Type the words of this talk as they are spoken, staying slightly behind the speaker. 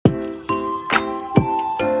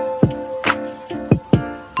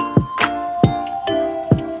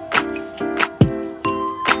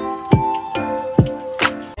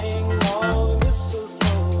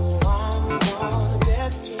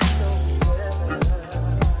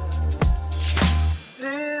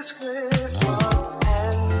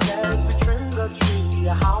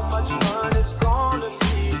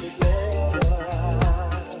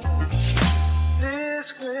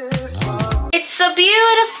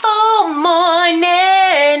beautiful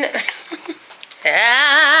morning.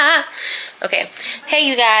 Okay, hey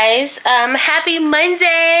you guys, happy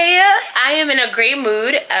Monday. I am in a great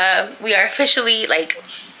mood. We are officially, like,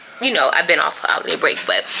 you know, I've been off holiday break,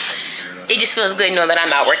 but it just feels good knowing that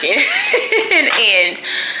I'm out working.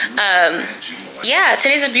 and yeah,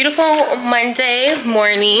 today's a beautiful Monday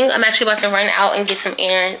morning. I'm actually about to run out and do some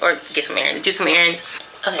errands.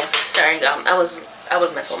 Okay, sorry y'all, I was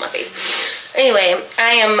messing with my face. Anyway, I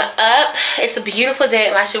am up. It's a beautiful day.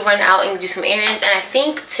 I'm actually run out and do some errands, and I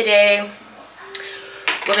think today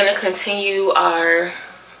we're gonna continue our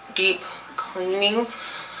deep cleaning.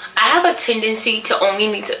 I have a tendency to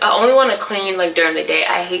I only want to clean like during the day.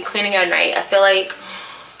 I hate cleaning at night. I feel like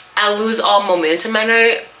I lose all momentum at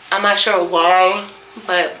night. I'm not sure why,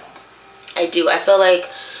 but I do. I feel like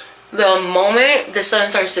the moment the sun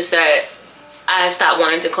starts to set, I stop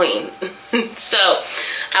wanting to clean. So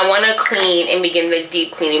I want to clean and begin the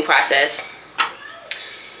deep cleaning process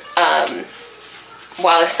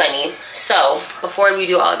while it's sunny. So before we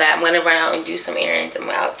do all of that, I'm going to run out and do some errands. I'm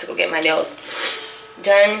out to go get my nails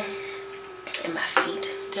done and my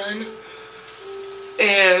feet done.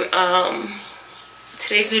 And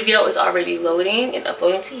today's video is already loading and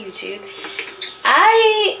uploading to YouTube.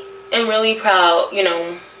 I am really proud, you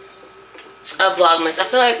know, of vlogmas. I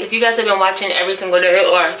feel like if you guys have been watching every single day,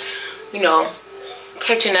 or, you know,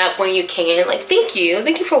 catching up when you can, like, thank you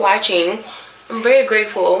for watching. I'm very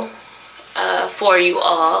grateful for you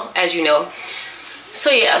all, as you know. So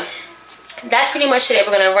yeah, that's pretty much today.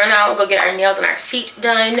 We're gonna run out and go get our nails and our feet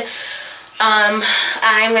done. I'm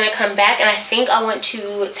gonna come back, and I think I want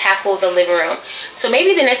to tackle the living room. So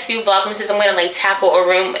maybe the next few vlogmases I'm gonna like tackle a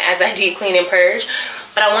room as I deep clean and purge,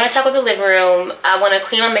 but I want to tackle the living room. I want to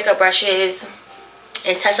clean my makeup brushes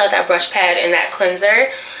and test out that brush pad and that cleanser.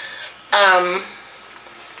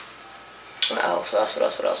 What else?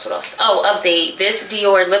 Oh, update this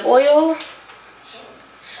Dior lip oil.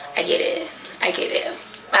 I get it.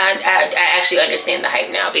 I actually understand the hype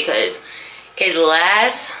now, because it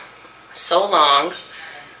lasts so long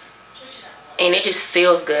and it just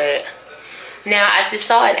feels good. Now, I just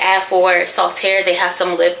saw an ad for Saltaire. They have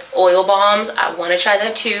some lip oil balms. I want to try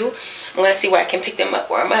them too. I'm going to see where I can pick them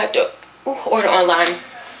up, or I'm going to have to order online.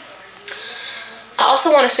 I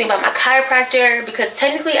also want to swing by my chiropractor, because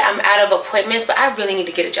technically I'm out of appointments, but I really need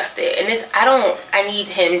to get adjusted. And I need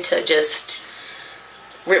him to just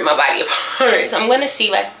rip my body apart. So I'm going to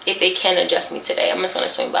see like if they can adjust me today. I'm just going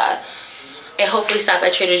to swing by and hopefully stop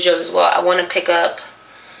at Trader Joe's as well. I want to pick up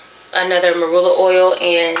another marula oil,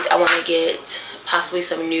 and I want to get possibly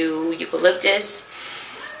some new eucalyptus,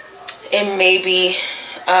 and maybe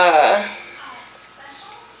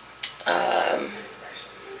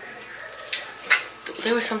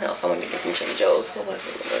there was something else I wanted to get from Trader Joe's. What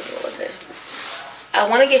was it? I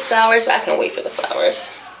want to get flowers, but I can wait for the flowers.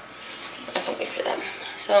 I can wait for them.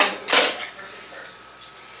 So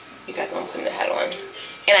you guys know I'm putting the hat on.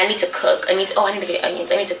 And I need to cook. I need to get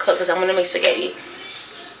onions. I need to cook because I'm gonna make spaghetti.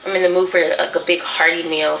 I'm in the mood for like a big hearty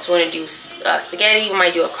meal. So we're gonna do spaghetti. We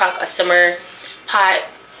might do a simmer pot.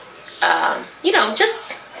 You know,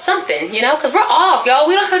 just something, you know, because we're off, y'all.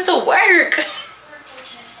 We don't have to work.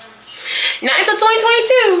 Not until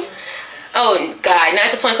 2022. Oh God, not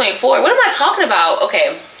until 2024. What am I talking about?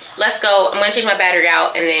 Okay, let's go. I'm gonna change my battery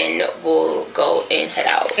out, and then we'll go and head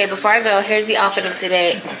out. Okay, before I go, here's the outfit of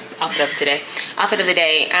today. Outfit of the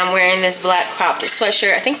day. I'm wearing this black cropped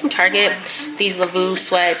sweatshirt, I think from Target. These Lavu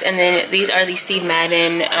sweats, and then these are the Steve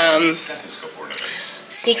Madden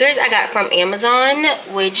sneakers I got from Amazon,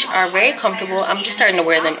 which are very comfortable. I'm just starting to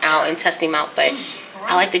wear them out and test them out, but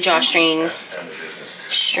I like the drawstring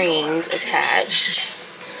strings attached.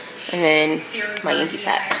 And then my Yankees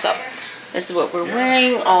hat. So this is what we're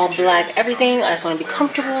wearing, all black, everything. I just want to be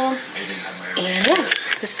comfortable. And yeah,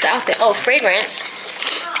 this is the outfit. Oh, fragrance.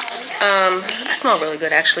 I smell really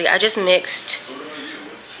good actually. I just mixed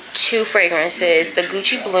 2 fragrances. The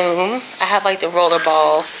Gucci Bloom. I have like the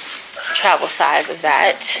rollerball travel size of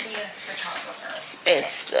that.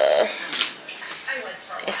 It's the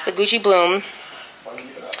Gucci Bloom.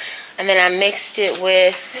 And then I mixed it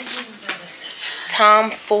with Tom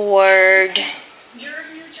Ford.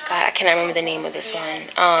 God, I cannot remember the name of this one.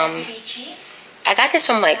 I got this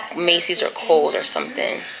from like Macy's or Kohl's or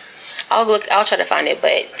something. I'll try to find it,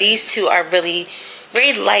 but these 2 are really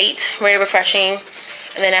very light, very refreshing.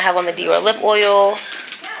 And then I have on the Dior lip oil,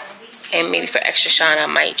 and maybe for extra shine I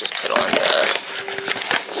might just put on the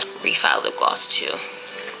Refile lip gloss too.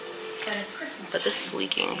 But this is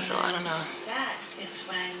leaking, so I don't know.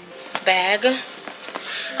 Bag.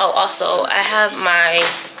 Oh, also I have my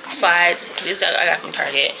slides. These I got from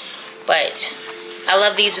Target, but I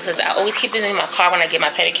love these because I always keep these in my car when I get my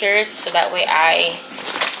pedicures, so that way I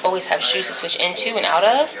always have shoes to switch into and out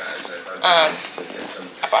of. I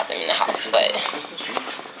brought them in the house, but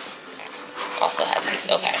also have these.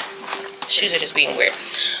 Okay, shoes are just being weird.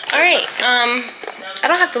 All right, I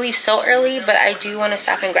don't have to leave so early, but I do want to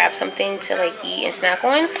stop and grab something to like eat and snack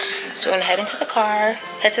on. So we're gonna head to the car,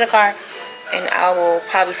 and I will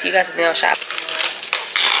probably see you guys at the nail shop.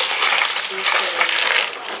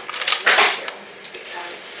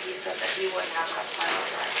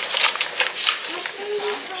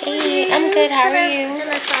 Hey, I'm good. How are you? Okay.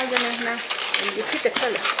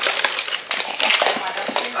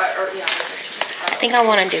 I think I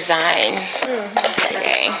want to design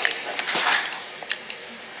today.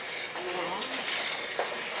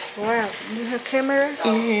 Wow, you have camera?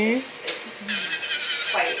 Mm-hmm.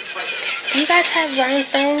 Do you guys have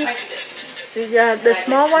rhinestones? Yeah, the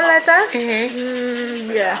small one like that?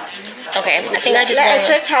 Mm-hmm. Yeah. Okay, I think I just Let want.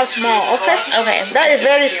 check how small. Okay. Okay. That is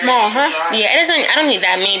very small, huh? Yeah, it doesn't. I don't need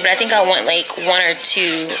that many, but I think I want like 1 or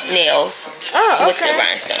 2 nails with the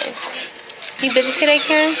rhinestones. You busy today,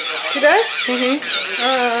 Karen? Today? Mm-hmm.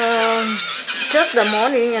 Just the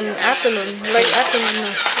morning and afternoon, late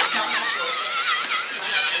afternoon.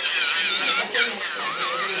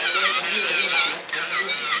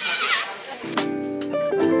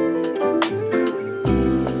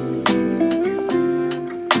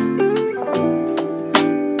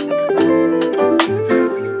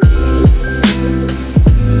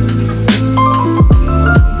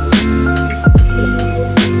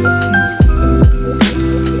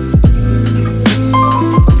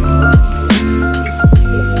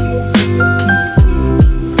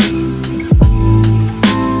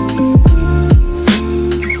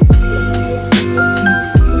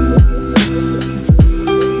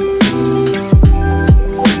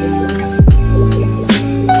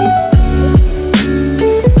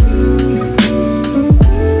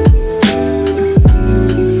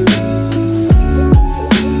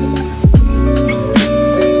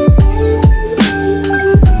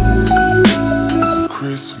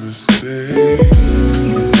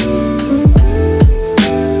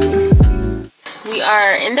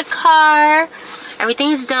 In the car,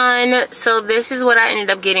 everything's done. So this is what I ended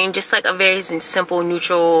up getting, just like a very simple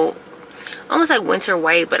neutral, almost like winter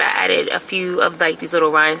white, but I added a few of like these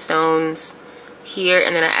little rhinestones here,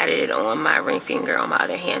 and then I added it on my ring finger on my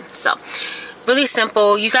other hand. So really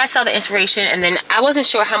simple. You guys saw the inspiration, and then I wasn't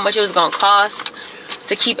sure how much it was gonna cost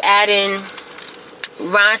to keep adding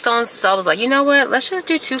rhinestones, so I was like, you know what, let's just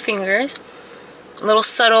do 2 fingers. A little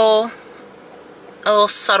subtle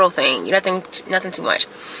thing, nothing too much.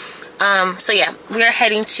 So yeah, we are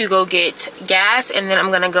heading to go get gas, and then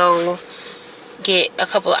I'm gonna go get a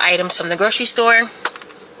couple of items from the grocery store,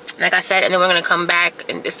 like I said, and then we're gonna come back,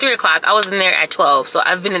 and it's 3 o'clock. I was in there at 12, so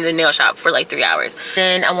I've been in the nail shop for like 3 hours.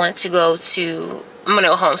 Then I want to go to, I'm gonna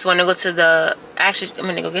go home, so I'm gonna go to the, actually I'm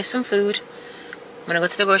gonna go get some food. I'm gonna go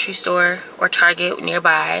to the grocery store or Target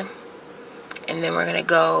nearby, and then we're gonna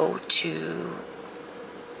go to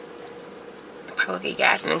probably get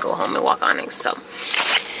gas and then go home and walk on it. So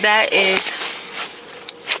that is,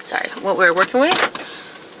 sorry, what we're working with.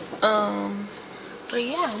 But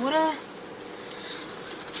yeah, what a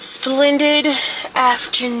splendid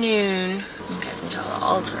afternoon. Okay, since y'all are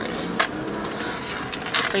all turning.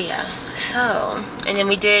 But yeah, so, and then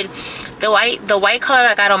we did the white color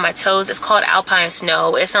I got on my toes. It's called Alpine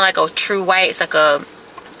Snow. It's not like a true white, it's like a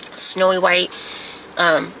snowy white.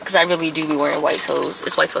 Because I really do be wearing white toes.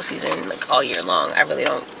 It's white toe season like all year long. I really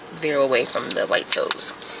don't veer away from the white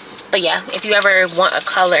toes. But yeah, if you ever want a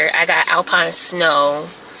color, I got Alpine Snow.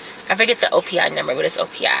 I forget the OPI number, but it's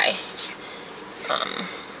OPI.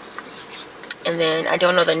 And then I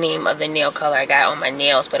don't know the name of the nail color I got on my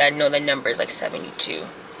nails, but I know the number is like 72,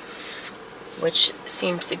 which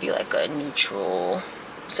seems to be like a neutral.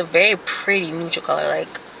 It's a very pretty neutral color.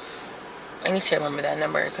 Like, I need to remember that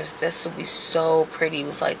number because this will be so pretty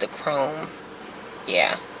with like the chrome.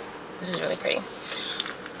 Yeah, this is really pretty.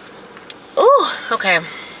 Ooh, okay.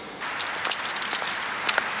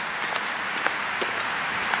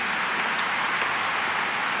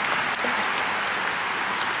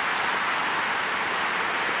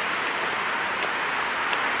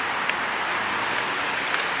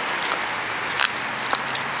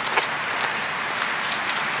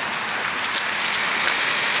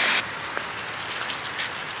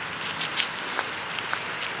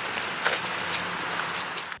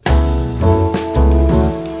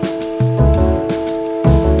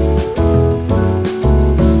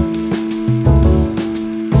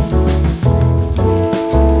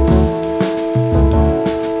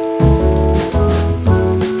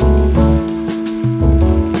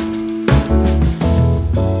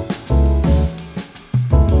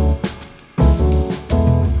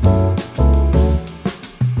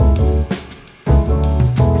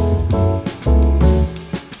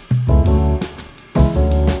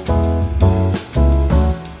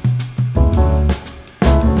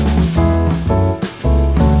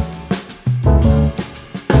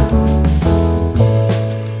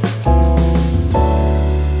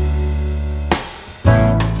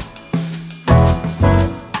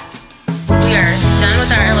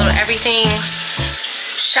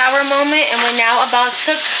 moment, and we're now about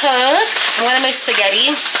to cook. I'm gonna make spaghetti,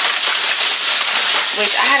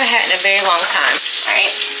 which I haven't had in a very long time. All right,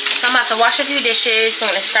 so I'm about to wash a few dishes. We're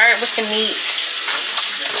gonna start with the meats,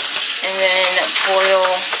 and then boil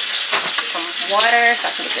some water so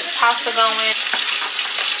I can get this pasta going.